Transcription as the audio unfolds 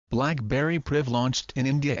BlackBerry Priv launched in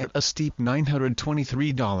India at a steep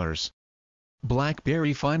 $923.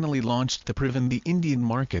 BlackBerry finally launched the Priv in the Indian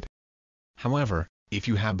market. However, if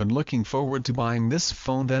you have been looking forward to buying this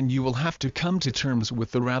phone, then you will have to come to terms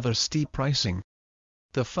with the rather steep pricing.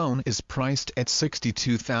 The phone is priced at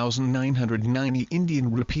 62,990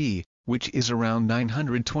 Indian rupee, which is around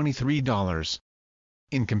 $923.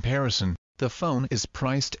 In comparison, the phone is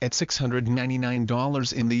priced at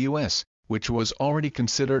 $699 in the US, which was already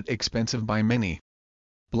considered expensive by many.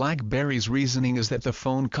 BlackBerry's reasoning is that the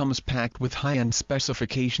phone comes packed with high-end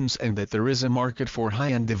specifications and that there is a market for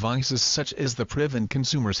high-end devices such as the Priv and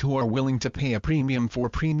consumers who are willing to pay a premium for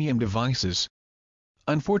premium devices.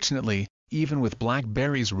 Unfortunately, even with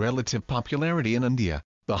BlackBerry's relative popularity in India,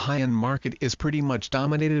 the high-end market is pretty much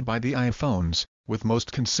dominated by the iPhones, with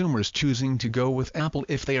most consumers choosing to go with Apple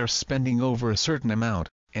if they are spending over a certain amount,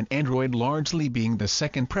 and Android largely being the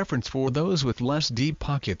second preference for those with less deep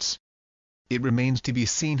pockets. It remains to be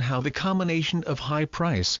seen how the combination of high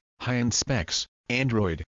price, high-end specs,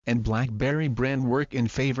 Android, and BlackBerry brand work in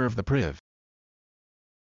favor of the Priv.